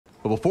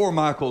Well, before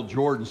Michael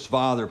Jordan's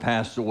father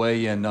passed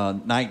away in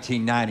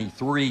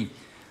 1993,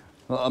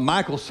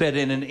 Michael said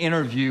in an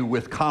interview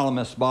with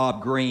columnist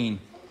Bob Greene,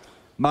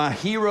 "My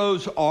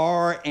heroes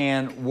are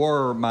and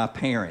were my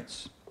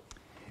parents.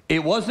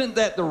 It wasn't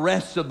that the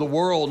rest of the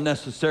world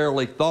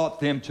necessarily thought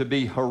them to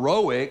be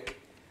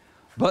heroic,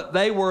 but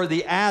they were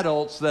the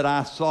adults that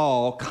I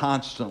saw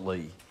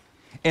constantly,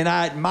 and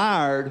I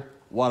admired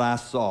what I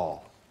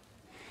saw."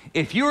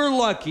 If you're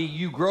lucky,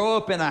 you grow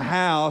up in a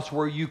house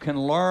where you can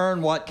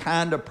learn what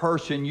kind of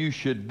person you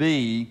should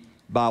be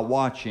by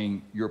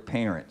watching your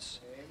parents.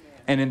 Amen.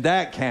 And in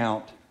that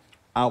count,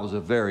 I was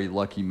a very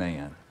lucky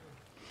man.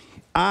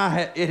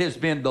 It has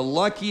been the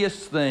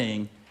luckiest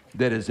thing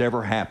that has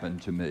ever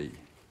happened to me.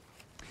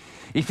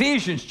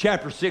 Ephesians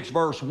chapter 6,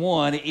 verse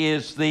 1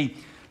 is the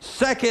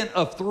second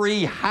of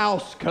three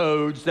house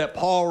codes that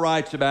Paul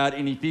writes about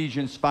in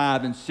Ephesians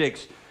 5 and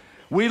 6.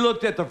 We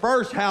looked at the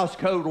first house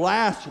code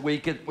last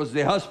week. It was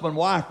the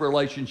husband-wife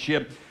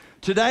relationship.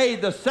 Today,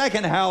 the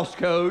second house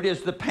code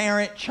is the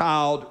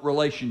parent-child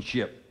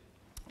relationship.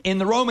 In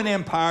the Roman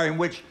Empire in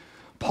which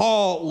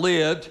Paul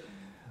lived,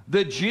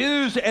 the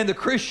Jews and the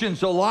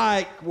Christians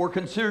alike were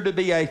considered to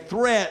be a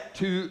threat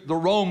to the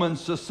Roman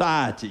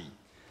society.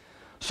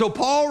 So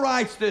Paul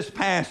writes this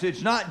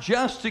passage not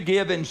just to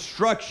give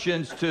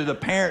instructions to the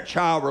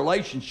parent-child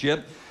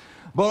relationship,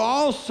 but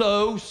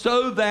also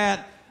so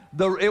that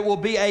it will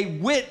be a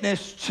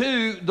witness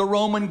to the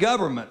Roman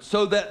government,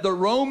 so that the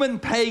Roman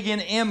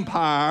pagan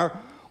empire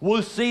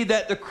will see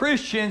that the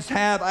Christians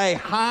have a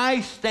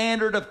high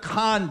standard of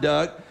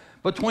conduct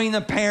between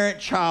the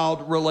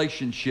parent-child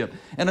relationship.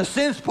 In a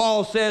sense,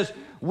 Paul says,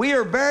 we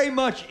are very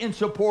much in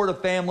support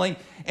of family.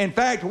 In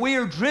fact, we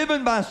are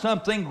driven by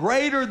something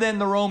greater than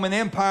the Roman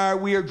Empire.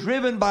 We are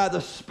driven by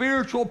the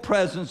spiritual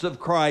presence of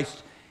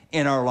Christ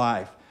in our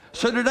life.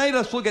 So today,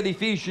 let's look at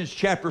Ephesians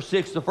chapter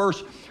 6, the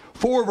first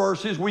 4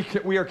 verses.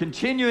 We are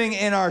continuing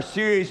in our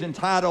series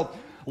entitled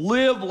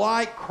Live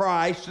Like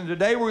Christ. And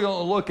today we're going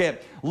to look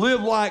at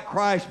Live Like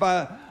Christ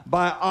by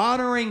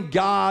honoring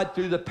God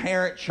through the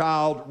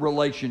parent-child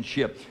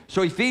relationship.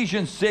 So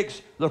Ephesians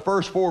 6, the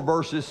first 4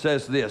 verses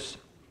says this: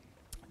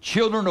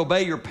 "Children,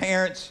 obey your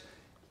parents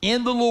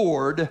in the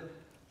Lord,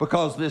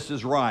 because this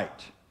is right.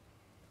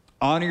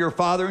 Honor your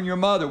father and your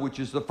mother,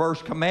 which is the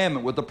first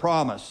commandment with the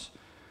promise,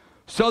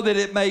 so that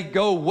it may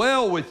go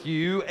well with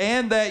you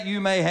and that you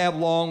may have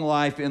long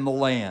life in the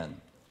land.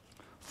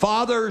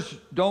 Fathers,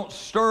 don't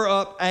stir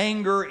up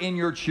anger in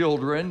your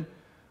children,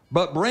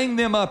 but bring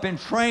them up in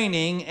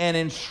training and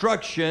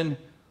instruction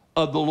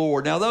of the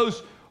Lord." Now,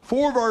 those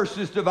 4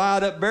 verses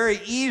divide up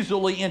very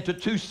easily into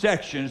 2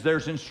 sections.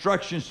 There's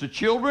instructions to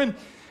children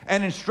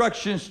and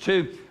instructions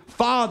to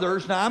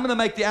fathers. Now, I'm going to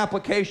make the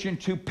application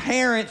to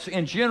parents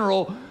in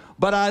general,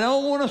 but I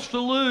don't want us to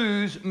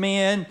lose,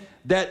 men,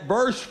 that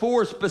verse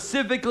 4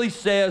 specifically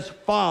says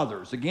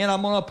fathers. Again,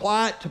 I'm going to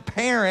apply it to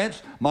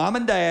parents, mom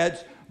and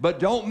dads, but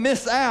don't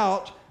miss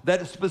out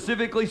that it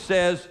specifically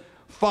says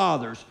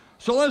fathers.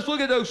 So let's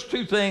look at those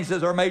 2 things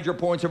as our major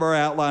points of our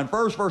outline.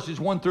 First, verses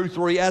 1 through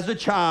 3. As a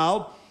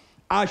child,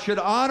 I should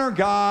honor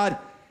God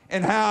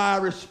in how I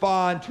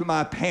respond to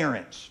my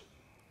parents.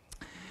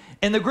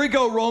 In the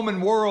Greco-Roman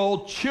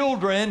world,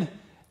 children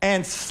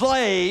and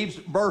slaves,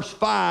 verse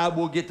 5,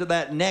 we'll get to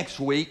that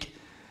next week,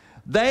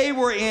 they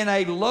were in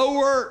a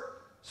lower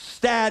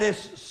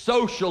status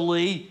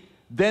socially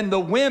than the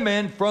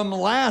women from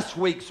last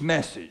week's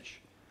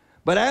message.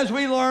 But as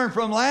we learned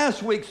from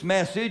last week's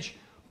message,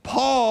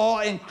 Paul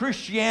in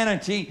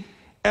Christianity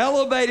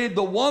elevated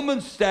the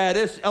woman's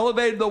status,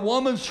 elevated the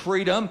woman's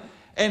freedom,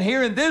 and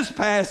here in this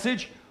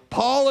passage,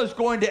 Paul is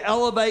going to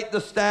elevate the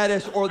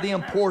status or the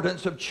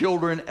importance of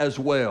children as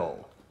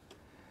well.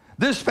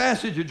 This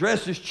passage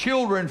addresses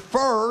children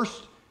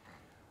first,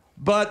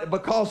 but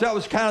because that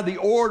was kind of the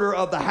order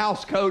of the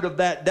house code of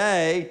that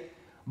day.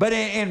 But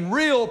in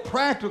real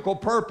practical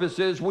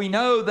purposes, we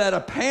know that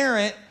a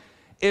parent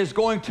is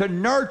going to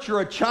nurture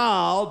a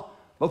child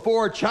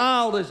before a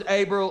child is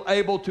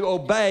able to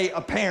obey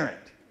a parent.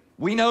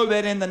 We know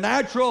that in the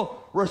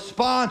natural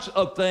response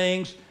of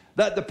things,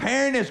 that the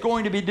parent is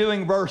going to be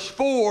doing verse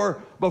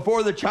 4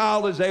 before the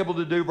child is able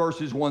to do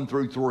verses 1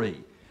 through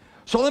 3.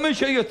 So let me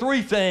show you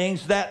 3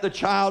 things that the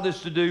child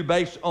is to do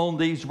based on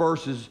these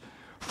verses.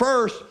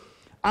 First,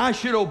 I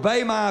should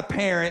obey my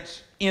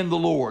parents in the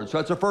Lord. So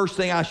that's the first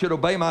thing. I should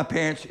obey my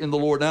parents in the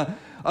Lord. Now,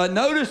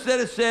 notice that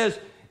it says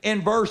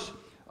in verse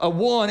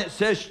 1, it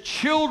says,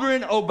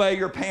 children, obey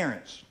your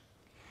parents.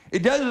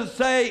 It doesn't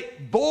say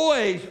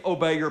boys,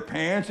 obey your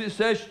parents. It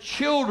says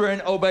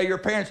children, obey your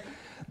parents.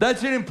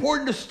 That's an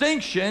important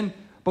distinction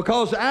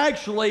because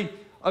actually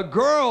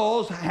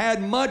girls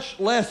had much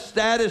less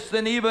status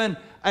than even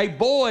a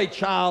boy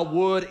child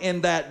would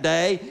in that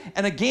day.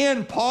 And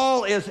again,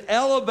 Paul is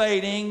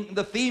elevating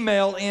the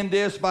female in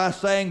this by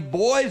saying,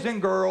 boys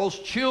and girls,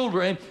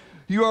 children,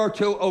 you are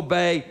to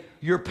obey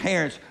your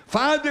parents.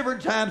 5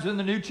 different times in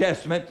the New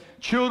Testament,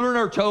 children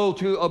are told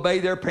to obey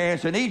their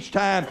parents, and each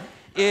time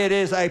it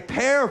is a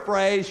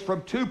paraphrase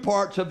from 2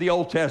 parts of the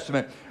Old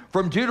Testament.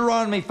 From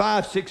Deuteronomy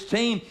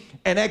 5:16,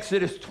 and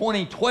Exodus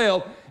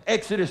 20:12.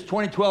 Exodus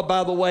 20:12,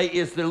 by the way,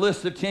 is the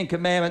list of 10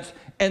 commandments,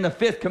 and the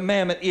 5th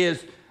commandment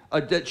is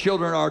that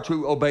children are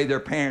to obey their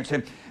parents.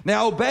 And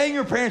now, obeying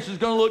your parents is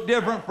going to look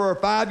different for a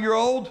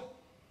 5-year-old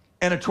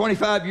and a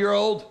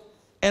 25-year-old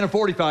and a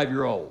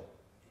 45-year-old.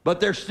 But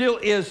there still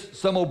is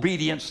some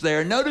obedience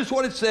there. Notice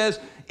what it says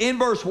in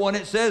verse 1.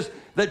 It says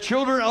that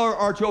children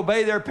are to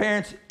obey their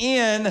parents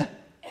in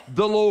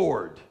the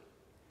Lord.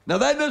 Now,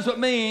 that doesn't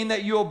mean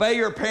that you obey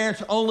your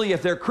parents only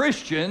if they're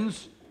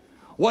Christians.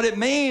 What it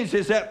means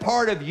is that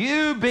part of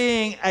you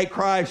being a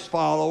Christ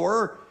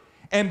follower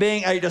and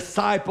being a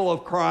disciple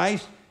of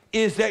Christ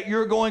is that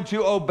you're going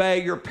to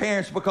obey your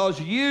parents because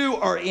you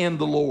are in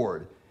the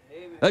Lord.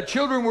 That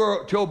children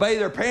were to obey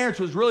their parents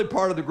was really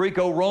part of the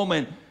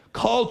Greco-Roman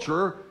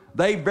culture.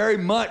 They very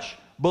much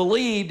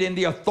believed in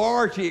the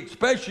authority,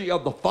 especially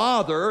of the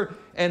father,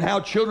 and how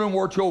children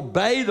were to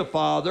obey the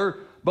father.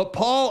 But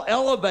Paul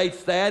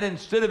elevates that.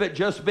 Instead of it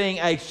just being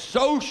a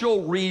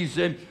social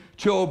reason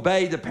to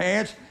obey the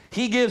parents,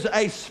 he gives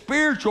a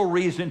spiritual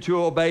reason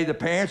to obey the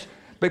parents.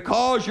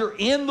 Because you're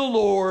in the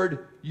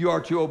Lord, you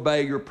are to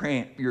obey your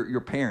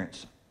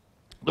parents.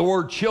 The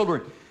word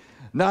children,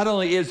 not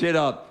only is it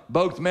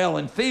both male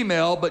and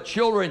female, but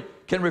children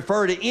can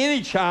refer to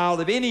any child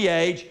of any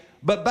age.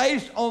 But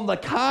based on the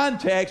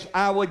context,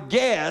 I would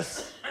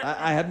guess,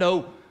 I have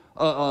no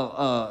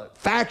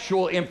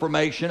factual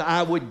information,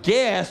 I would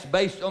guess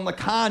based on the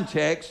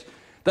context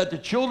that the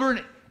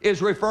children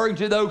is referring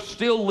to those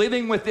still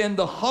living within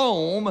the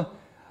home,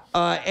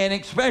 and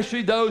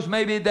especially those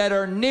maybe that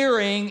are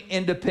nearing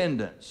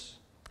independence.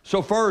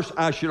 So first,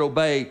 I should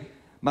obey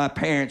my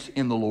parents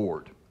in the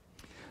Lord.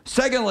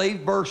 Secondly,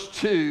 verse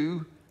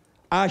 2,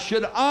 I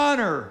should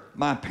honor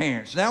my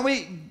parents. Now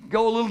we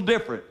go a little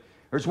different.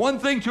 There's one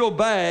thing to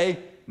obey.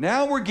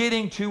 Now we're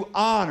getting to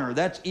honor.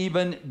 That's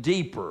even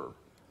deeper.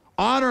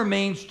 Honor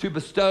means to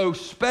bestow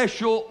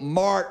special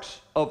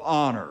marks of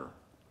honor.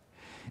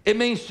 It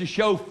means to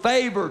show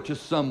favor to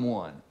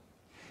someone.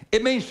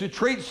 It means to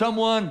treat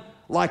someone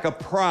like a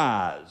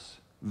prize,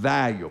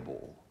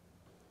 valuable.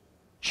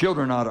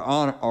 Children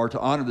are to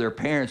honor their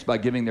parents by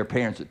giving their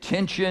parents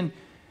attention,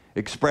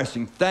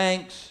 expressing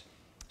thanks,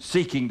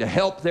 seeking to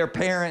help their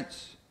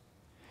parents.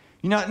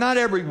 You know, not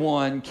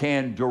everyone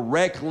can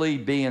directly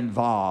be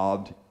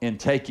involved in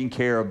taking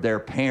care of their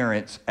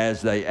parents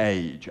as they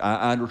age.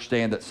 I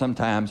understand that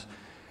sometimes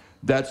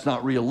that's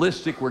not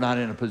realistic. We're not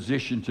in a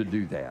position to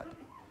do that.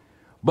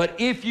 But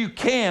if you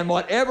can,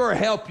 whatever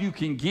help you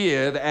can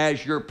give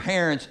as your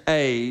parents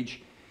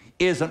age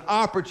is an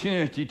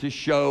opportunity to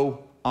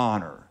show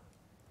honor.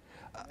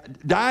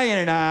 Diane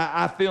and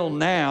I feel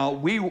now,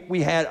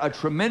 we had a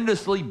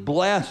tremendously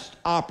blessed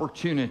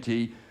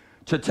opportunity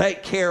to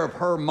take care of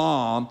her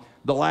mom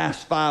the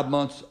last 5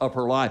 months of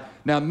her life.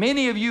 Now,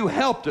 many of you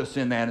helped us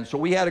in that, and so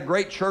we had a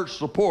great church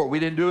support. We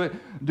didn't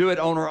do it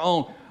on our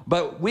own.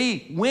 But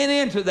we went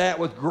into that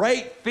with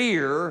great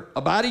fear.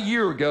 About a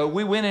year ago,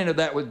 we went into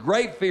that with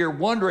great fear,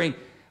 wondering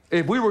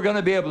if we were going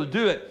to be able to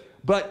do it.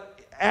 But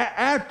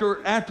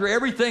after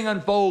everything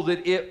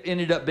unfolded, it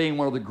ended up being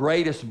one of the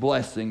greatest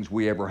blessings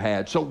we ever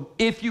had. So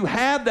if you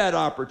have that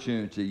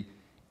opportunity,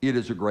 it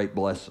is a great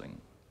blessing.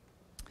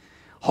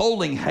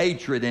 Holding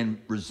hatred and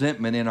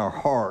resentment in our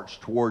hearts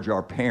towards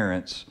our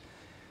parents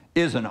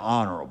isn't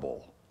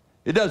honorable.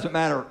 It doesn't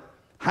matter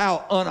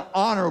how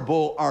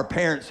unhonorable our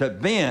parents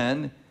have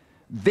been.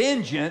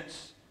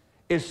 Vengeance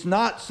is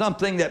not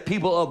something that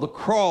people of the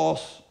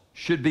cross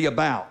should be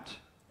about.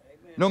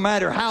 Amen. No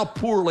matter how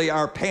poorly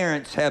our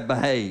parents have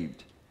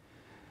behaved.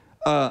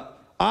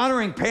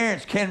 Honoring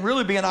parents can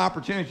really be an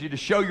opportunity to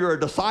show you're a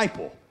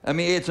disciple. I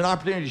mean, it's an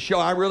opportunity to show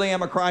I really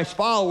am a Christ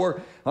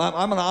follower.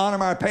 I'm going to honor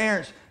my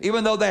parents,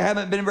 even though they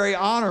haven't been very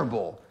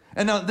honorable.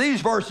 And now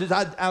these verses,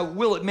 I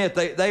will admit,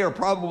 they are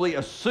probably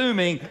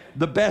assuming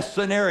the best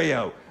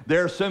scenario.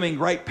 They're assuming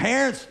great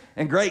parents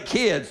and great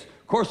kids.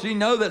 Of course, you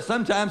know that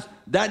sometimes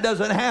that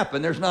doesn't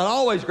happen. There's not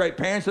always great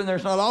parents and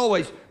there's not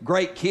always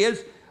great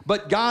kids.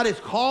 But God is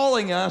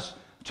calling us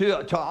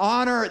to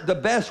honor the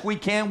best we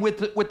can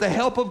with the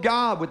help of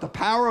God, with the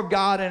power of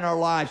God in our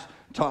lives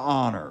to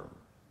honor.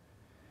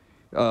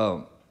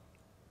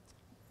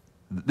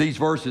 These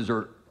verses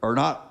are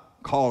not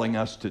calling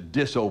us to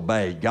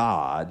disobey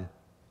God,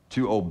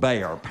 to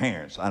obey our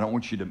parents. I don't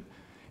want you to,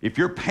 if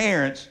your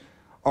parents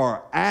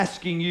are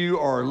asking you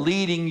or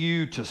leading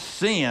you to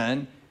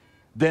sin,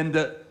 then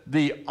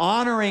the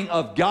honoring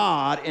of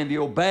God and the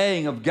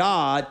obeying of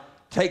God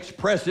takes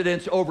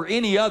precedence over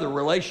any other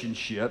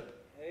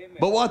relationship. Amen.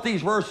 But what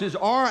these verses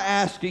are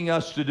asking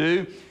us to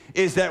do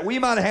is that we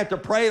might have to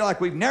pray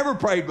like we've never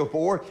prayed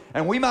before,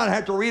 and we might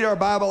have to read our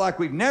Bible like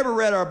we've never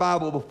read our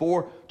Bible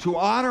before to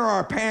honor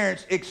our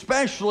parents,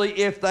 especially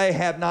if they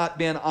have not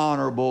been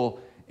honorable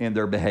in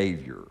their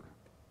behavior.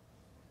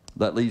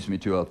 That leads me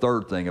to a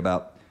third thing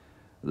about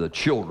the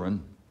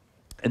children,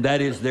 and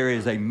that is there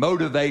is a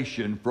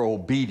motivation for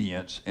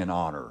obedience and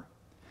honor.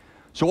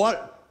 So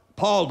what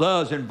Paul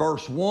does in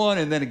verse 1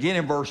 and then again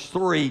in verse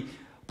 3,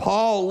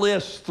 Paul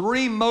lists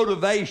 3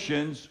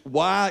 motivations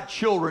why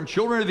children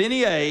of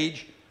any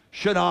age,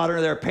 should honor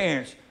their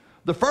parents.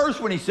 The first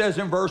one he says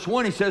in verse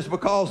 1, he says,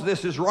 because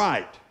this is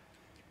right.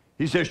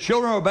 He says,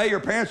 children, obey your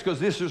parents because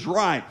this is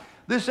right.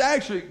 This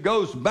actually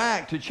goes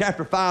back to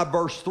chapter 5,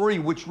 verse 3,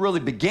 which really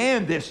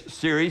began this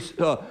series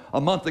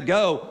a month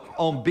ago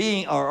on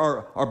being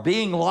or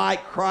being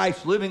like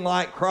Christ, living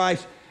like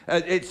Christ.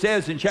 It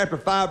says in chapter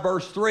 5,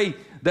 verse 3,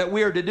 that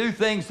we are to do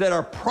things that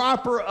are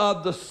proper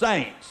of the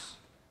saints.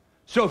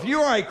 So if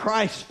you are a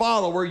Christ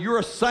follower, you're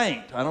a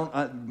saint.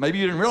 Maybe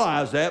you didn't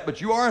realize that,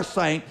 but you are a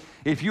saint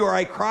if you are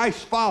a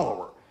Christ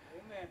follower.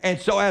 Amen. And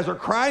so as a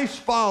Christ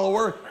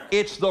follower,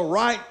 it's the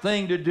right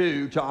thing to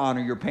do to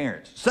honor your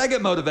parents.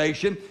 Second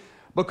motivation,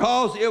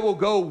 because it will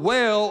go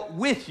well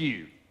with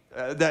you.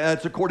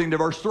 That's according to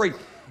verse 3.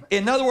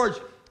 In other words,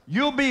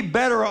 you'll be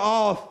better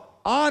off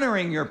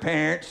honoring your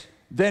parents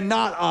than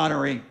not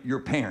honoring your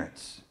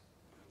parents.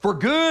 For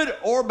good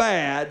or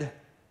bad,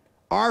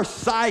 our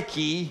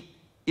psyche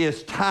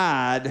is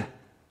tied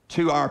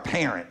to our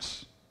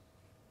parents.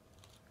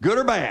 Good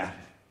or bad.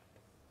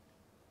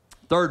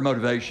 Third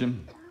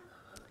motivation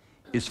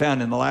is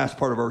found in the last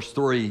part of verse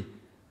 3,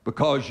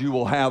 because you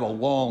will have a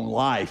long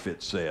life,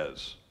 it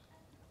says.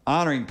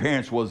 Honoring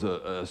parents was an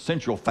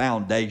essential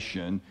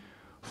foundation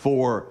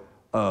for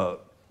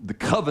the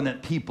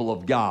covenant people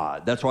of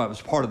God. That's why it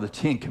was part of the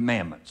Ten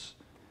Commandments,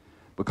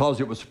 because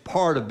it was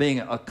part of being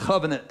a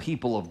covenant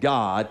people of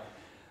God,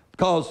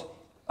 because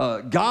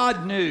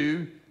God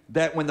knew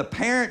that when the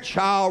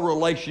parent-child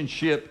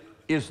relationship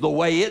is the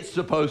way it's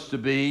supposed to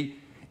be,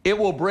 it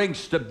will bring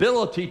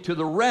stability to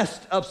the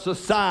rest of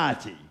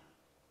society.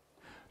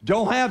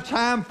 Don't have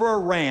time for a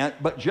rant,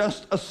 but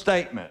just a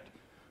statement.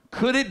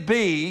 Could it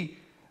be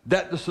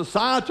that the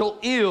societal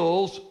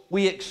ills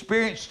we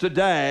experience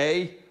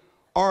today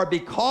are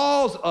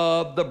because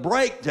of the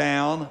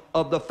breakdown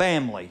of the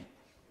family?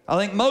 I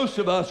think most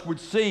of us would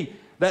see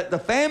that the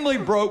family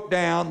broke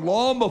down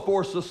long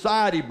before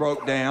society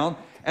broke down,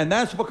 and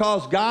that's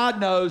because God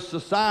knows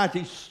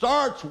society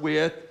starts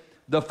with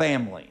the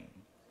family.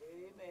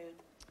 Amen.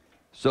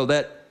 So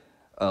that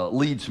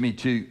leads me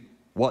to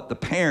what the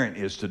parent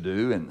is to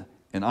do,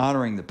 and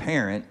honoring the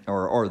parent,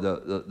 or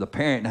the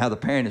parent, and how the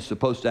parent is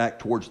supposed to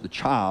act towards the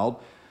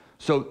child.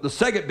 So the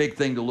second big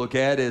thing to look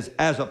at is,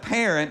 as a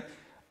parent,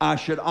 I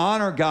should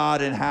honor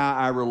God in how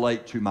I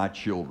relate to my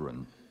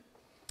children.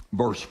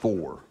 Verse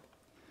 4.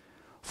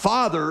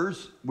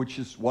 Fathers, which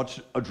is what's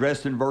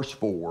addressed in verse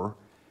 4,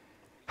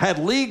 had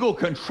legal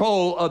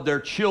control of their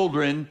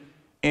children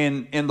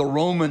in the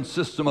Roman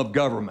system of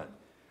government.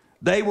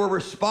 They were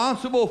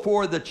responsible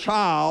for the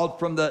child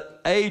from the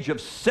age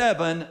of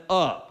 7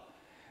 up.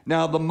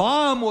 Now, the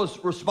mom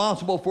was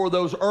responsible for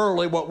those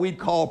early, what we'd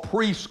call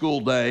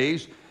preschool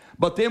days.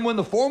 But then when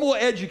the formal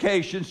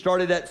education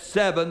started at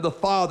 7, the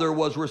father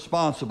was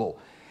responsible.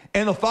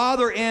 And the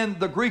father in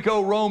the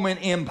Greco-Roman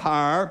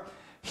Empire,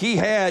 he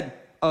had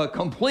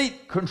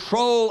complete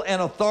control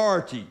and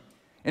authority.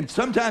 And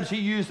sometimes he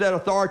used that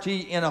authority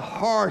in a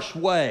harsh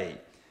way.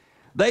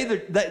 They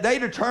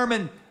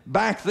determined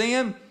back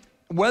then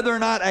whether or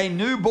not a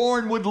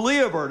newborn would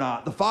live or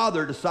not. The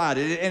father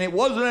decided. And it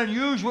wasn't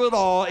unusual at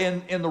all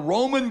in the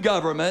Roman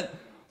government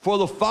for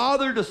the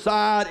father to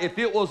decide if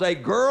it was a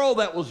girl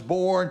that was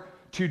born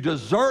to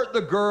desert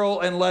the girl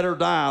and let her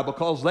die,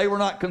 because they were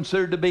not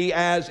considered to be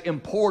as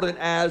important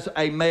as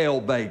a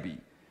male baby.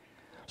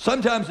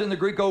 Sometimes in the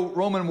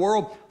Greco-Roman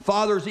world,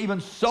 fathers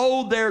even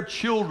sold their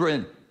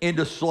children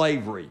into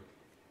slavery.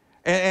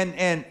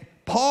 And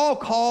Paul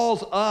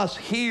calls us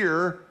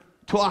here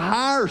to a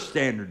higher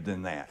standard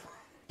than that.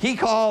 He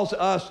calls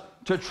us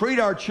to treat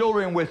our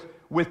children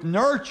with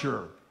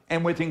nurture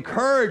and with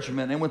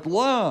encouragement and with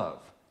love.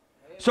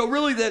 So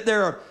really that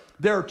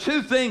there are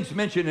two things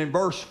mentioned in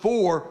verse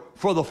 4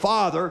 for the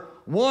father.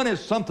 One is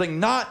something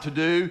not to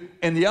do,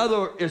 and the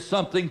other is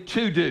something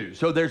to do.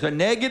 So there's a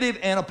negative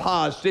and a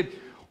positive.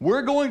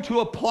 We're going to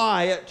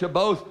apply it to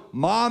both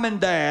mom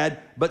and dad,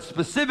 but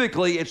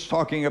specifically it's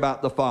talking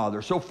about the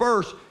father. So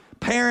first,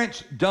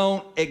 parents,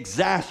 don't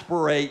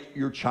exasperate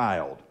your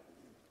child.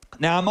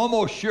 Now, I'm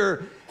almost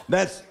sure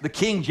that's the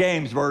King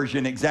James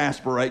Version,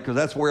 exasperate, because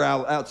that's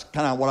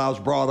kind of what I was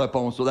brought up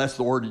on, so that's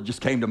the word that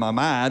just came to my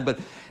mind. But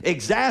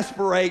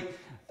exasperate,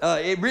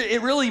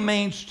 it really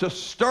means to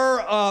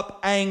stir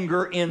up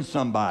anger in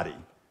somebody,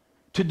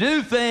 to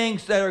do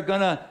things that are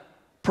going to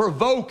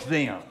provoke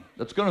them,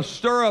 that's going to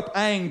stir up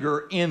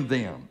anger in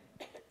them.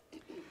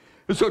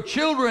 And so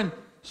children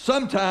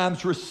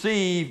sometimes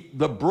receive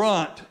the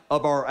brunt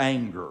of our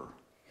anger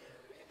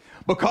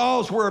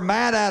because we're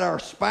mad at our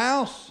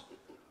spouse,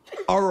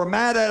 or we're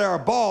mad at our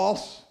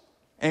boss,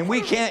 and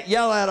we can't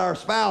yell at our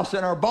spouse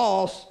and our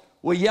boss,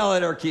 we yell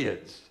at our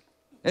kids.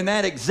 And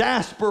that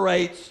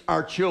exasperates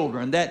our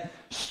children. That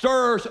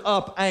stirs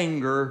up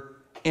anger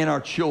in our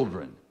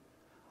children.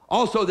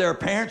 Also, there are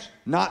parents,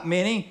 not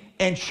many,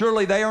 and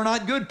surely they are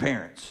not good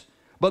parents,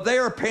 but they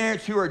are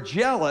parents who are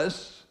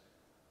jealous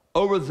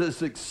over the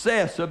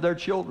success of their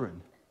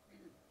children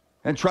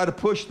and try to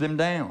push them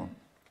down.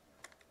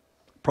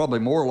 Probably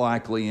more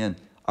likely in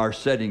our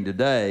setting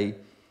today,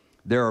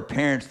 there are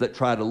parents that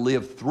try to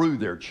live through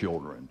their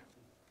children.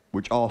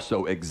 which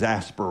also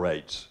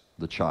exasperates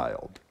the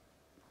child.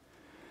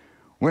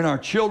 When our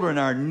children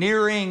are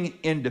nearing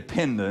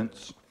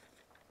independence,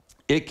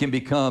 it can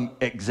become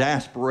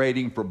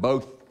exasperating for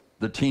both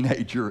the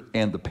teenager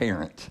and the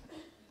parent.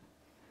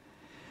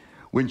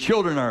 When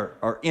children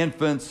are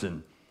infants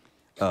and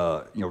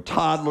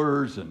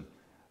toddlers and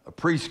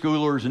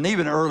preschoolers and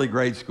even early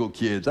grade school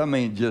kids, I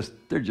mean,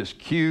 they're just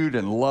cute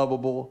and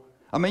lovable.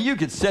 I mean, you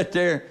could sit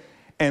there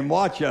and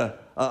watch a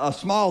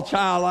small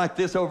child like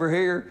this over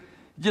here.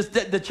 Just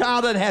the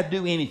child doesn't have to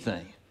do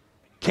anything.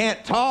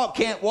 Can't talk,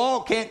 can't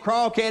walk, can't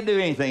crawl, can't do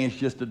anything. It's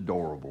just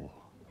adorable.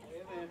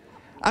 Amen.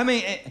 I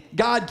mean,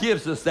 God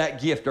gives us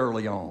that gift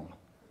early on.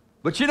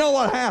 But you know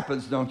what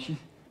happens, don't you?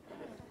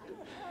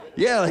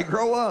 Yeah, they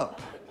grow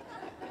up.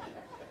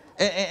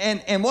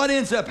 And what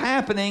ends up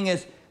happening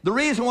is the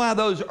reason why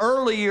those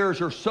early years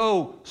are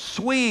so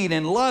sweet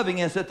and loving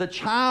is that the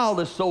child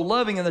is so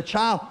loving and the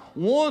child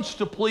wants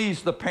to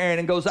please the parent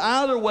and goes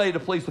out of their way to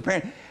please the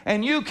parent.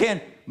 And you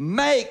can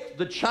make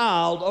the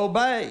child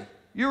obey.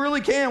 You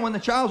really can. When the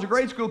child's a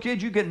grade school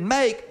kid, you can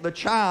make the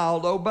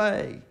child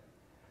obey.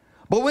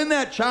 But when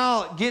that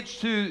child gets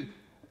to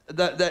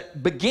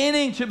that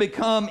beginning to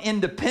become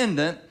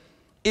independent,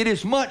 it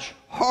is much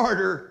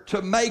harder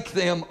to make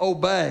them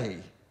obey.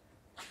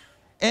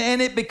 And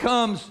it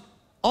becomes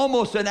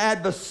almost an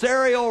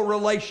adversarial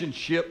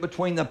relationship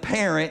between the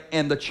parent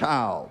and the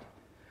child.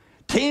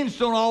 Teens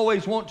don't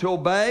always want to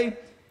obey,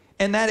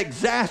 and that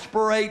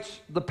exasperates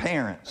the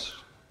parents.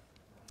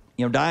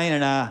 You know, Diane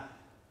and I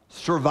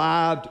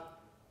survived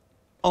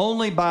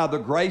only by the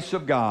grace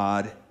of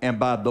God and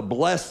by the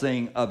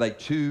blessing of a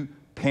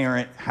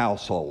two-parent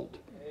household.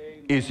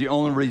 Amen. Is the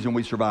only reason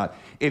we survived.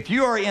 If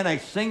you are in a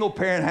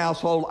single-parent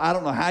household, I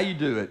don't know how you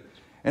do it.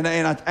 And I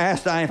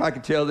asked Diane if I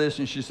could tell this,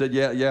 and she said,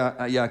 yeah,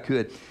 I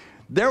could.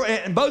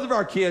 And both of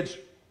our kids,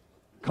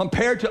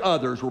 compared to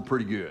others, were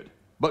pretty good.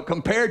 But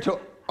compared to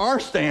our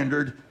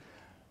standard,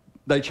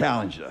 they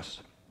challenged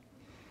us.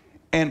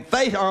 And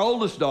Faith, our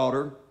oldest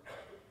daughter,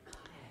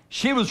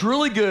 she was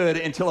really good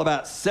until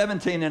about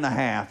 17 and a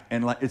half,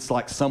 and it's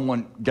like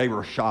someone gave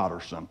her a shot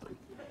or something.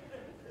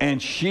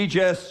 And she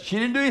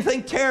didn't do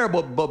anything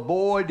terrible, but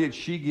boy, did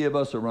she give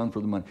us a run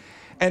for the money.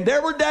 And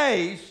there were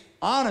days,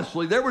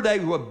 honestly,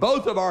 with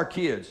both of our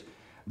kids,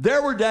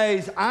 there were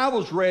days I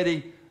was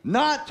ready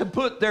not to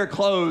put their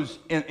clothes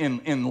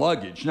in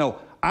luggage. No,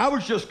 I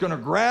was just going to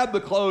grab the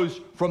clothes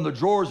from the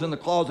drawers in the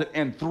closet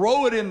and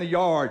throw it in the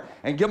yard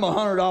and give them a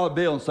 $100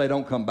 bill and say,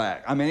 don't come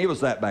back. I mean, it was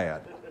that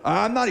bad.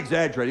 I'm not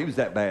exaggerating. It was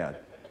that bad.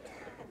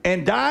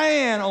 And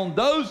Diane, on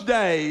those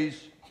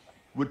days,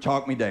 would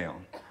talk me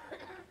down.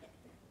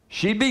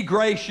 She'd be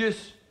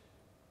gracious,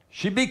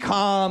 she'd be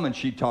calm, and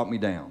she'd talk me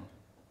down.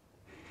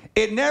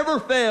 It never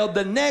failed.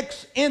 The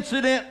next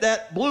incident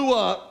that blew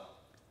up,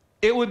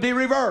 it would be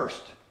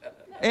reversed.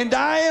 And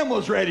Diane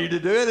was ready to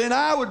do it, and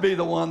I would be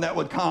the one that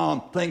would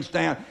calm things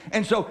down.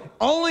 And so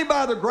only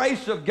by the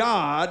grace of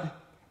God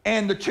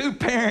and the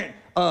two-parent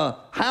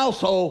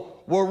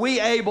household were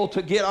we able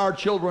to get our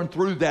children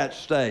through that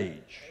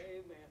stage.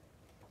 Amen.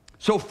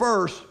 So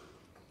first,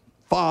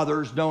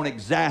 fathers, don't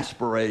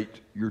exasperate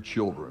your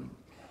children.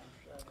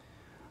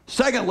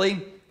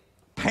 Secondly,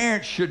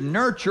 parents should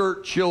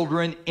nurture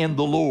children in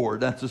the Lord.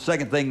 That's the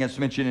second thing that's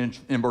mentioned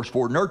in verse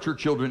 4. Nurture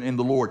children in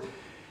the Lord.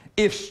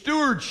 If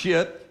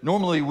stewardship,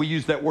 normally we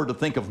use that word to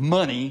think of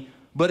money,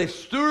 but if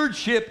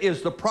stewardship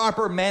is the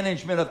proper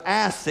management of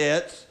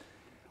assets,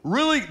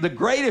 really the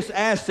greatest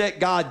asset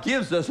God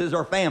gives us is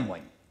our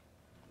family.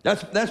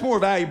 That's more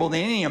valuable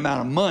than any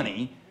amount of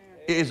money,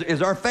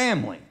 is our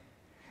family.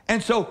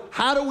 And so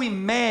how do we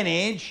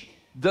manage,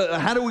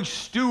 how do we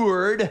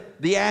steward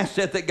the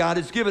asset that God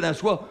has given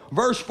us? Well,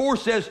 verse 4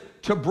 says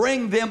to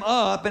bring them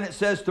up, and it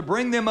says to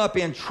bring them up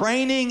in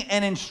training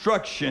and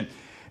instruction.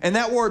 And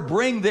that word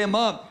bring them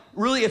up,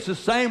 really, it's the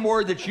same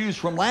word that's used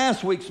from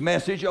last week's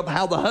message of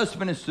how the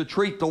husband is to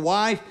treat the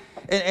wife,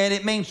 and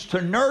it means to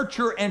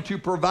nurture and to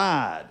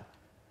provide.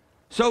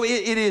 So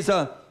it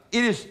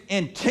is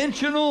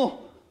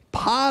intentional,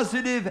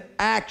 positive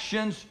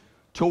actions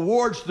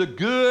towards the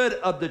good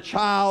of the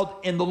child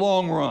in the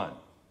long run.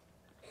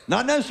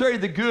 Not necessarily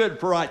the good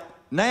for right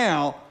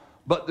now,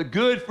 but the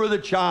good for the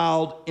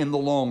child in the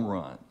long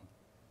run.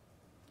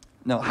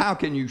 Now, how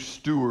can you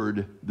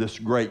steward this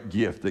great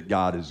gift that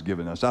God has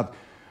given us? I've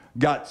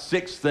got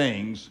 6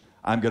 things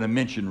I'm going to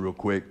mention real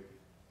quick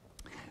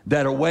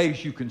that are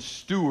ways you can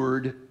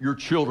steward your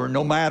children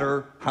no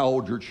matter how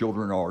old your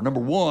children are. Number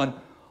 1,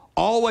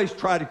 always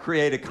try to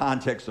create a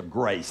context of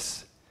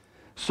grace.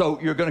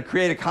 So you're going to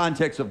create a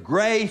context of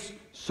grace,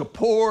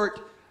 support,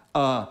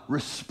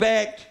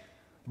 respect,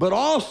 but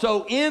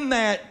also in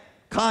that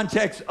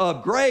context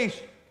of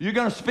grace, you're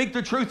going to speak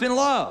the truth in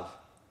love.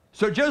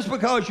 So just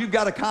because you've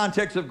got a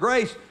context of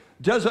grace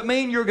doesn't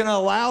mean you're going to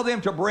allow them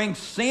to bring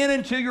sin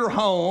into your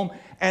home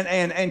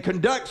and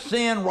conduct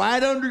sin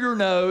right under your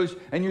nose,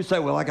 and you say,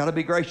 well, I got to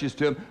be gracious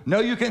to them. No,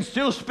 you can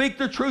still speak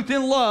the truth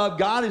in love.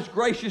 God is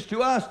gracious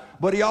to us,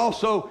 but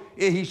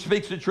he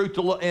speaks the truth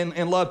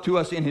in love to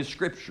us in his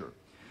scripture.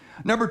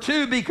 Number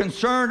two, be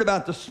concerned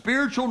about the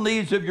spiritual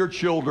needs of your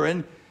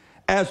children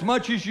as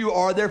much as you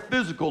are their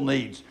physical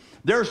needs.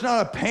 There's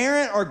not a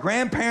parent or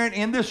grandparent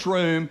in this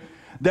room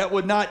that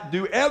would not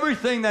do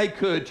everything they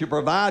could to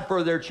provide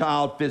for their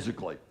child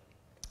physically.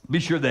 Be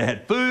sure they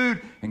had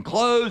food and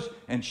clothes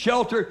and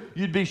shelter.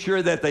 You'd be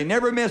sure that they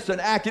never missed an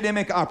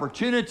academic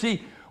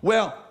opportunity.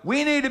 Well,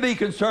 we need to be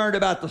concerned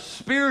about the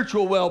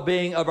spiritual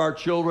well-being of our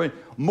children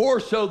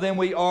more so than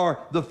we are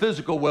the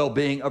physical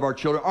well-being of our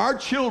children. Our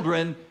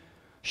children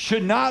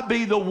should not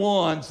be the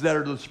ones that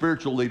are the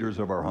spiritual leaders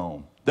of our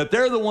home, that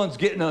they're the ones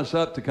getting us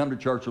up to come to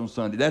church on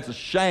Sunday. That's a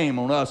shame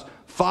on us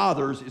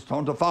fathers. It's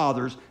talking to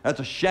fathers. That's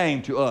a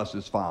shame to us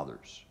as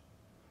fathers.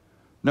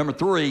 Number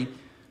three,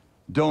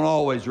 don't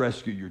always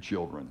rescue your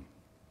children.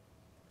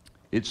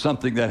 It's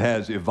something that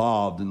has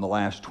evolved in the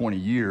last 20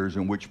 years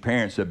in which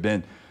parents have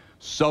been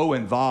so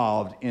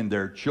involved in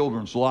their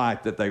children's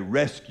life that they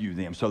rescue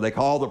them. So they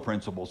call the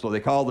principal, so they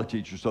call the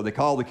teacher, so they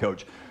call the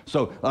coach,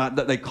 so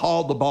they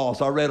call the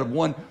boss. I read of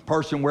one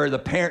person where the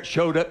parent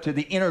showed up to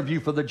the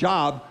interview for the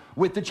job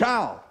with the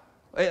child.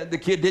 The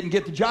kid didn't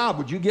get the job.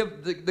 Would you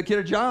give the kid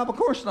a job? Of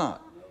course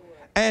not.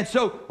 And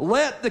so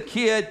let the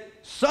kid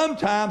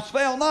sometimes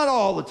fail, not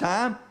all the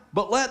time,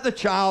 but let the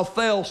child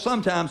fail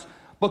sometimes,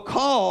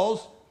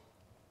 because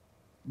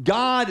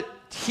God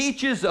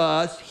teaches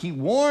us, He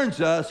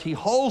warns us, He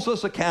holds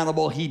us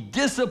accountable, He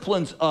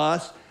disciplines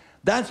us.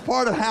 That's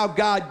part of how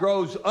God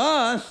grows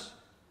us,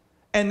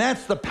 and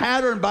that's the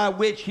pattern by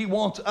which He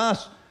wants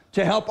us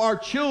to help our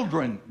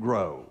children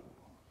grow.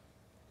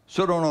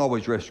 So don't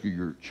always rescue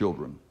your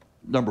children.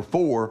 Number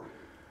four,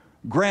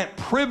 grant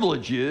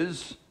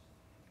privileges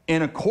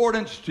in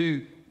accordance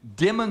to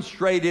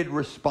demonstrated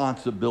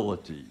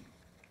responsibility.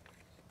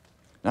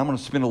 Now, I'm going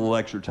to spend a little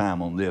extra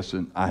time on this,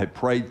 and I had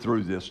prayed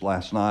through this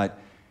last night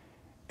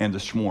and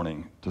this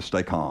morning to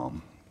stay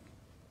calm.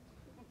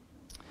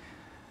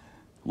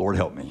 Lord,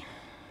 help me.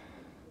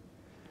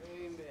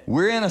 Amen.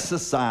 We're in a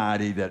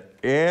society that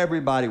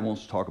everybody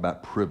wants to talk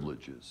about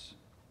privileges.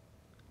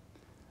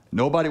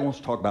 Nobody wants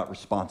to talk about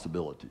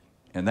responsibility,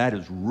 and that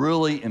has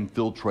really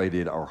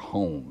infiltrated our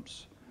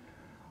homes.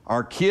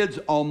 Our kids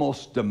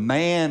almost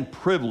demand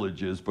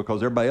privileges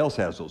because everybody else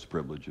has those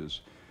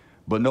privileges,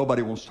 but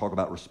nobody wants to talk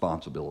about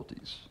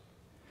responsibilities.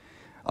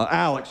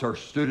 Alex, our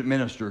student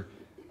minister,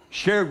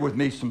 shared with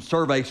me some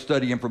survey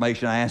study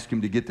information. I asked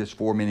him to get this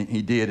for me, and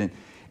he did.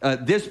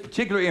 And this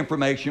particular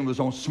information was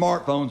on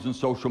smartphones and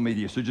social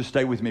media, so just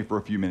stay with me for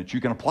a few minutes.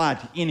 You can apply it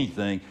to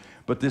anything,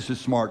 but this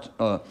is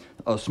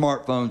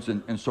smartphones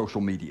and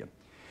social media.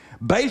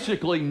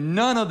 Basically,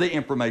 none of the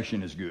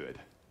information is good.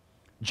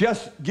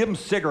 Just give them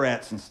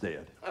cigarettes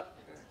instead.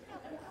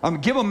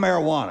 Give them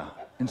marijuana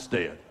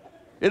instead.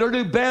 It'll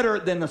do better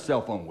than the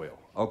cell phone will,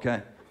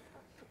 okay?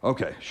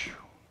 Okay.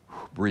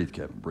 Breathe,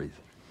 Kevin, breathe.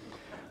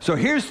 So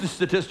here's the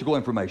statistical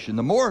information.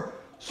 The more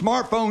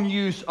smartphone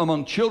use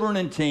among children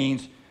and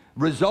teens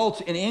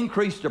results in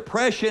increased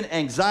depression,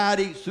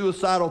 anxiety,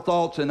 suicidal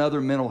thoughts, and other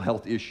mental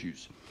health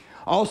issues.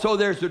 Also,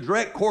 there's a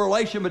direct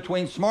correlation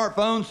between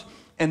smartphones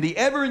and the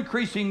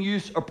ever-increasing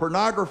use of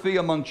pornography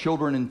among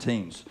children and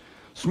teens.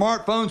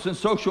 Smartphones and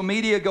social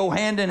media go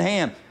hand in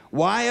hand.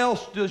 Why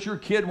else does your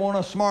kid want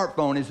a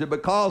smartphone? Is it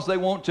because they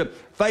want to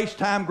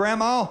FaceTime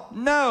grandma?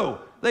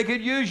 No. They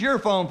could use your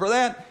phone for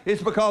that.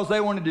 It's because they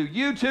want to do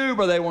YouTube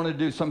or they want to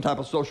do some type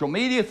of social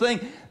media thing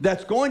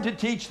that's going to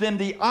teach them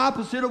the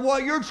opposite of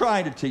what you're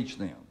trying to teach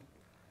them.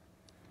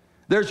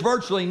 There's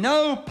virtually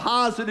no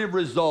positive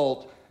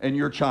result in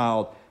your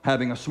child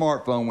having a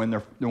smartphone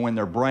when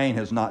their brain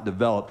has not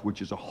developed,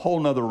 which is a whole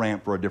nother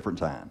rant for a different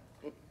time.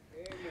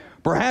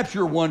 Perhaps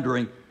you're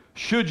wondering,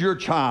 should your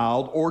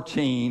child or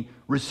teen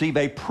receive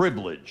a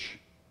privilege?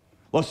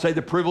 Let's say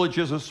the privilege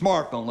is a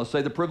smartphone. Let's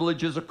say the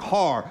privilege is a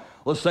car.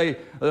 Let's say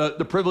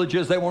the privilege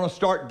is they want to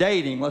start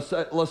dating. Let's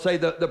say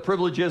the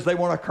privilege is they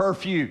want a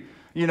curfew.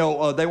 They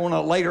want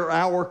a later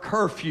hour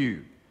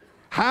curfew.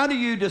 How do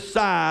you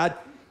decide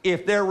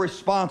if their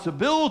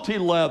responsibility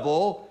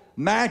level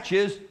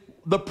matches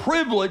the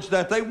privilege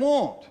that they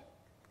want?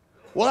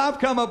 Well, I've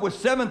come up with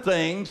 7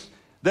 things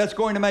that's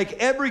going to make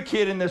every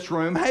kid in this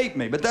room hate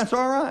me, but that's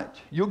all right.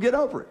 You'll get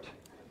over it.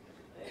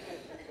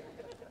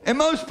 And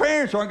most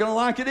parents aren't going to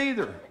like it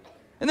either.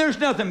 And there's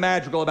nothing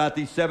magical about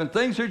these 7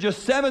 things. They're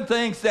just 7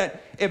 things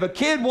that if a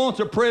kid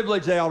wants a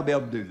privilege, they ought to be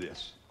able to do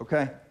this,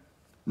 okay?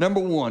 Number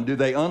 1, do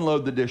they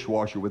unload the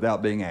dishwasher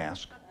without being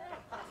asked?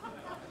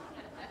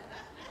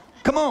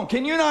 Come on,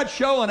 can you not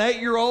show an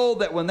 8-year-old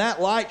that when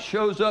that light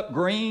shows up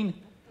green,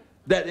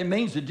 that it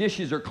means the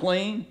dishes are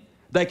clean?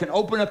 They can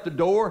open up the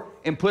door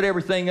and put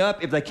everything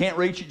up. If they can't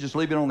reach it, just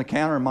leave it on the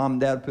counter and mom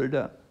and dad put it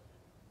up.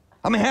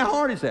 I mean, how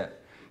hard is that?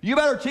 You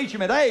better teach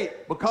them at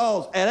 8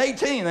 because at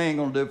 18 they ain't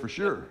going to do it for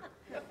sure.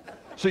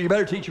 So you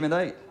better teach them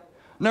at 8.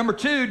 Number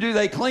 2, do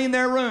they clean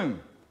their room?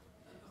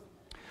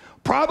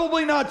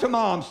 Probably not to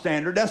mom's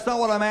standard. That's not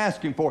what I'm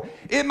asking for.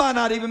 It might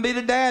not even be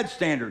to dad's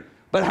standard.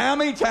 But how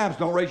many times,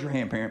 don't raise your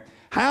hand, parent,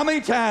 how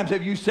many times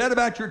have you said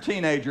about your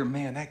teenager,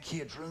 man, that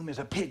kid's room is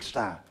a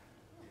pigsty?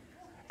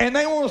 And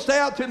they want to stay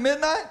out till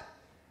midnight?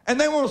 And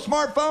they want a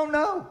smartphone?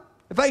 No.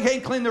 If they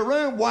can't clean their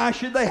room, why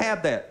should they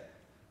have that?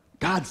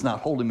 God's not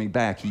holding me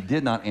back. He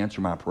did not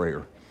answer my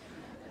prayer.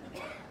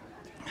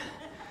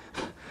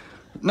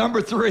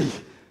 Number 3,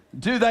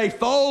 do they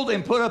fold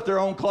and put up their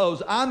own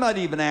clothes? I'm not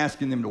even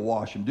asking them to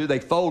wash them. Do they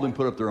fold and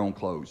put up their own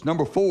clothes?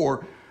 Number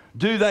 4,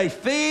 do they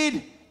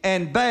feed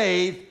and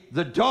bathe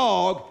the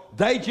dog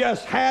they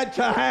just had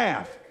to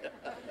have?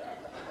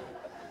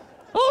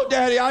 Oh,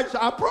 Daddy, I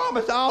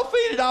promise I'll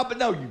feed it up. But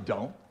no, you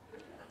don't.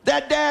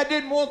 That dad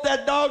didn't want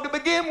that dog to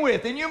begin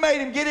with, and you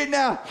made him get it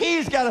now.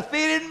 He's got to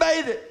feed it and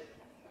bathe it.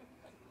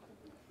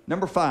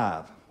 Number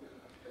 5,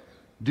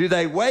 do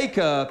they wake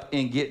up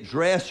and get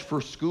dressed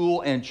for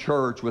school and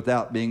church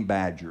without being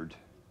badgered?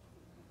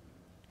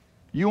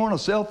 You want a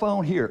cell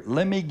phone? Here,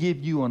 let me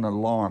give you an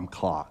alarm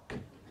clock.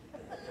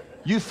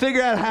 You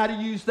figure out how to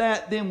use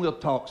that, then we'll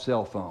talk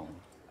cell phone.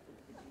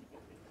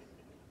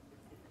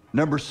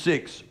 Number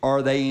 6,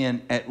 are they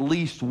in at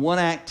least one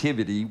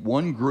activity,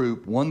 one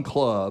group, one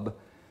club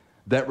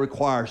that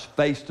requires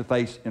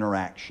face-to-face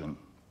interaction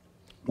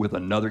with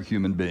another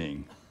human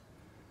being?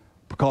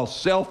 Because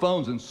cell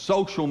phones and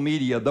social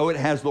media, though it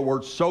has the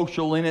word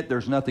social in it,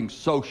 there's nothing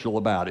social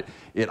about it.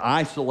 It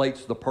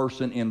isolates the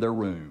person in their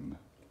room.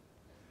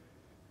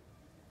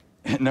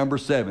 And number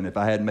 7, if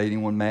I hadn't made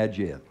anyone mad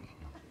yet,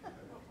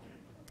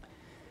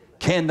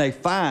 can they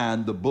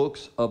find the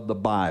books of the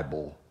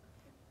Bible?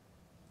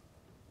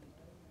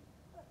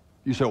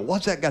 You say, well,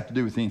 what's that got to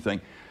do with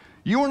anything?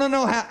 You want to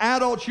know how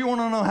adults, you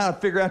want to know how to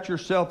figure out your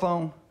cell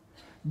phone?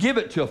 Give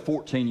it to a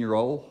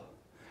 14-year-old.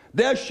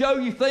 They'll show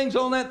you things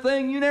on that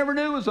thing you never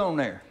knew was on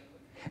there.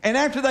 And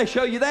after they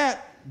show you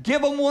that,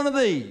 give them one of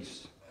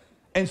these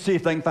and see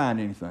if they can find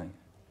anything.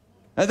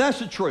 And that's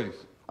the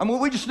truth. I mean,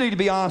 we just need to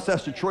be honest,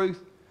 that's the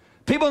truth.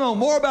 People know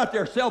more about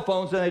their cell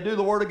phones than they do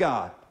the Word of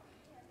God.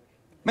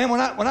 Man, when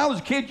I was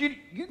a kid,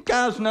 you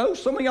guys know,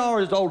 some of y'all are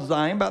as old as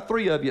I am, about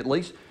 3 of you at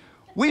least.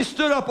 We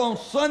stood up on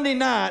Sunday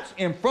nights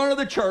in front of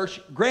the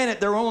church. Granted,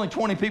 there were only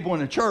 20 people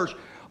in the church,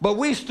 but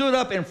we stood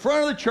up in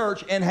front of the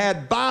church and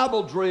had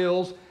Bible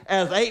drills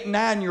as 8- and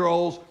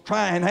 9-year-olds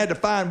trying and had to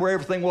find where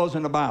everything was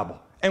in the Bible.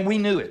 And we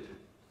knew it.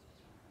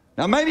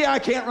 Now, maybe I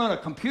can't run a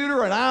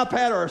computer, an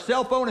iPad, or a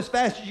cell phone as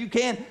fast as you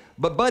can,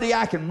 but, buddy,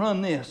 I can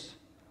run this.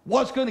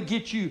 What's going to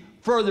get you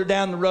further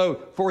down the road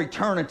for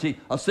eternity,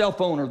 a cell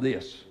phone or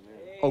this?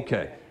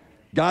 Okay.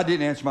 God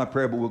didn't answer my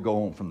prayer, but we'll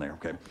go on from there,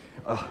 okay?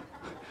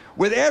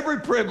 With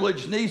every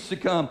privilege needs to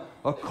come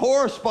a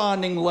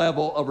corresponding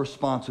level of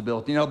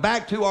responsibility. You know,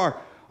 back to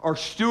our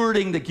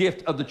stewarding the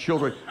gift of the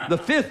children. The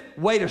 5th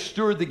way to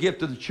steward the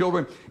gift of the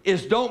children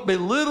is don't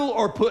belittle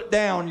or put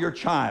down your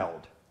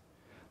child.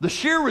 The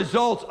sheer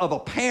results of a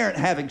parent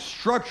having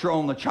structure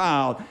on the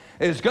child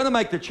is going to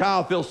make the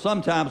child feel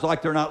sometimes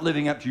like they're not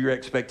living up to your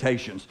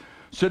expectations.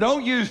 So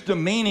don't use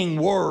demeaning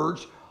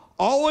words.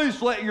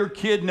 Always let your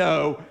kid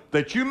know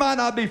that you might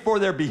not be for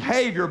their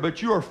behavior,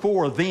 but you are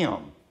for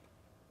them.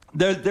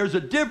 There's a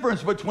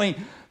difference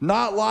between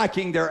not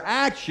liking their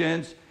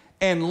actions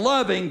and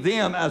loving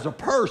them as a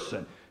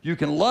person. You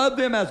can love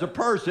them as a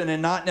person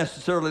and not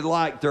necessarily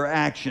like their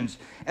actions.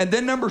 And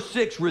then number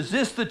 6,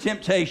 resist the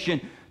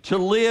temptation to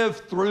live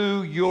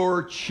through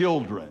your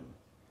children.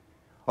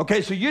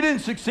 Okay, so you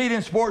didn't succeed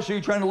in sports, so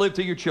you're trying to live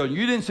through your children.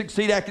 You didn't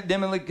succeed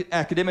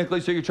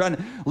academically, so you're trying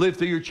to live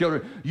through your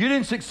children. You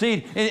didn't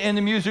succeed in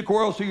the music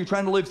world, so you're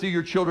trying to live through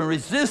your children.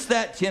 Resist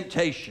that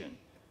temptation.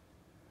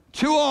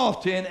 Too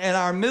often in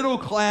our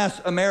middle-class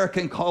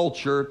American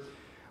culture,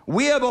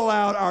 we have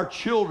allowed our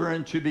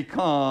children to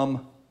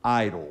become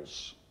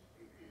idols.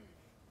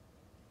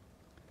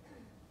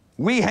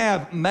 We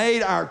have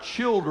made our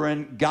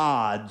children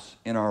gods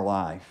in our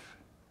life.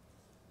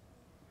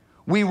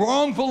 We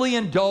wrongfully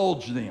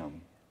indulge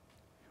them.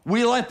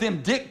 We let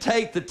them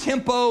dictate the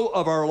tempo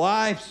of our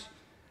lives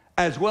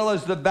as well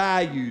as the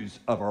values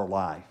of our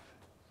life.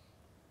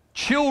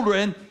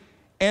 Children,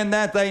 and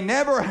that they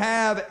never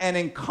have an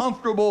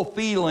uncomfortable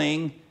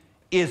feeling,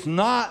 is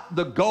not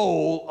the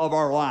goal of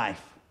our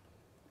life.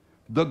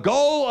 The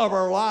goal of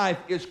our life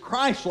is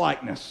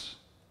Christ-likeness.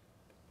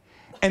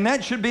 And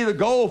that should be the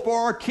goal for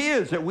our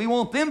kids, that we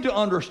want them to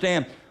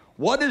understand,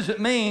 what does it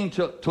mean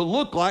to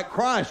look like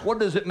Christ? What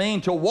does it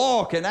mean to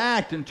walk and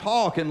act and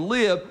talk and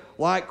live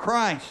like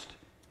Christ?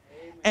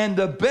 And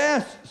the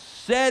best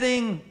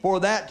setting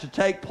for that to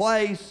take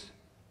place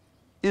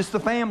is the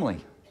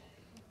family.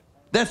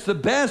 That's the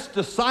best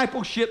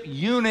discipleship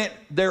unit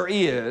there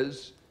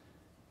is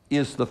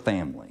the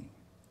family.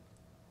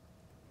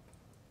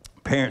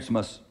 Parents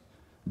must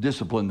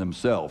discipline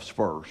themselves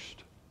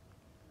first.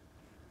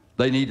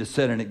 They need to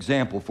set an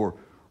example for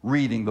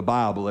reading the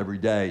Bible every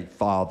day.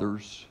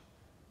 Fathers,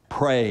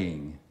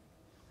 praying,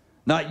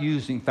 not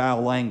using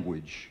foul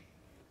language,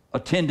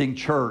 attending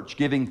church,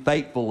 giving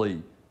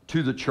faithfully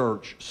to the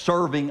church,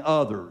 serving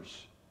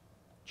others.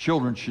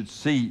 Children should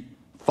see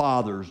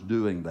fathers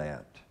doing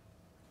that.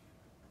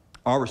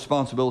 Our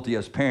responsibility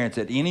as parents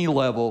at any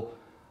level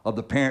of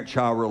the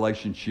parent-child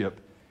relationship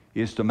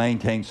is to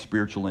maintain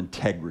spiritual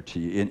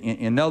integrity.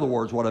 In other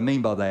words, what I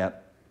mean by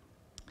that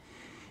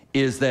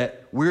is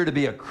that we're to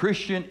be a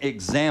Christian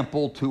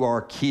example to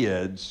our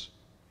kids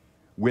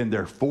when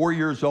they're 4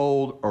 years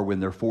old or when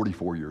they're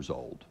 44 years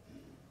old.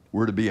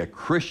 We're to be a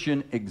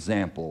Christian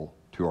example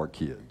to our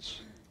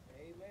kids.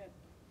 Amen.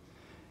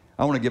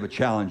 I want to give a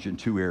challenge in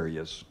two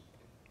areas.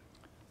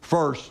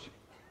 First,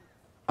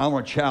 I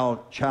want to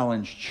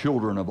challenge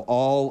children of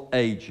all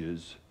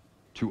ages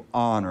to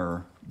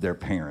honor their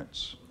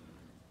parents.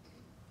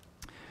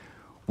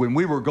 When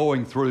we were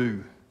going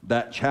through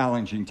that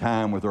challenging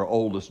time with our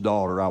oldest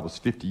daughter, I was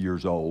 50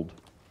 years old.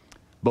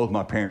 Both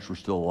my parents were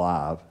still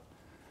alive.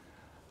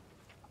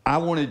 I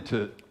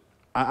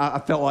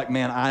felt like,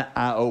 man,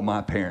 I owe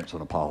my parents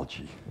an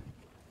apology.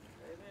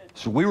 Amen.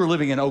 So we were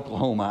living in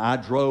Oklahoma. I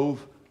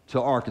drove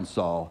to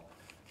Arkansas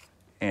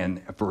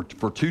and for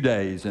 2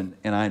 days, and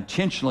I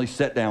intentionally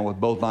sat down with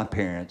both my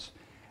parents,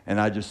 and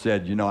I just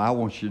said, you know, I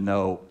want you to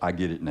know I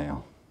get it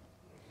now.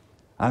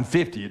 I'm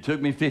 50. It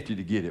took me 50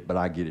 to get it, but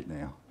I get it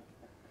now.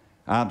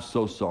 I'm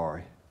so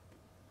sorry.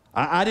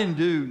 I didn't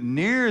do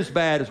near as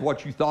bad as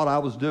what you thought I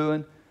was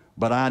doing,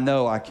 but I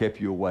know I kept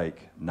you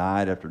awake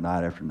night after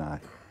night after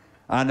night.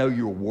 I know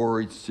you were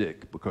worried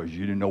sick because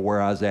you didn't know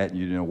where I was at and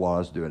you didn't know what I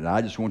was doing. And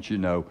I just want you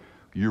to know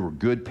you were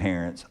good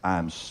parents.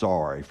 I'm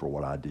sorry for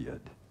what I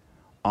did.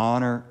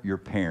 Honor your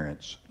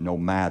parents no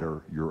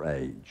matter your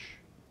age.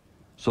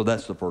 So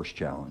that's the first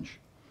challenge.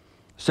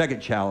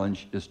 Second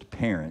challenge is to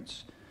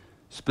parents,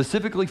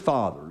 specifically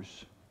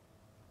fathers,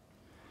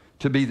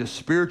 to be the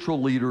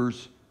spiritual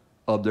leaders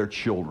of their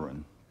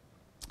children.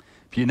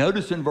 If you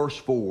notice in verse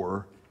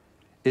 4,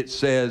 it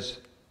says,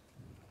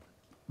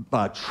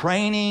 by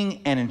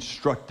training and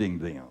instructing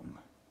them.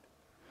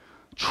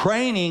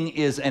 Training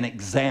is an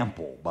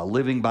example. By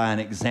living by an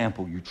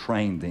example, you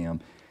train them.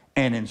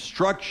 And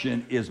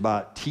instruction is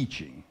by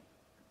teaching.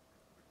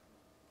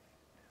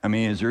 I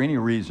mean, is there any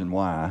reason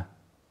why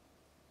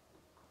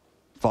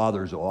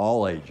fathers of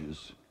all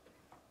ages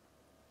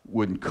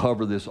wouldn't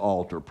cover this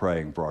altar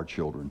praying for our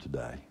children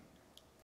today?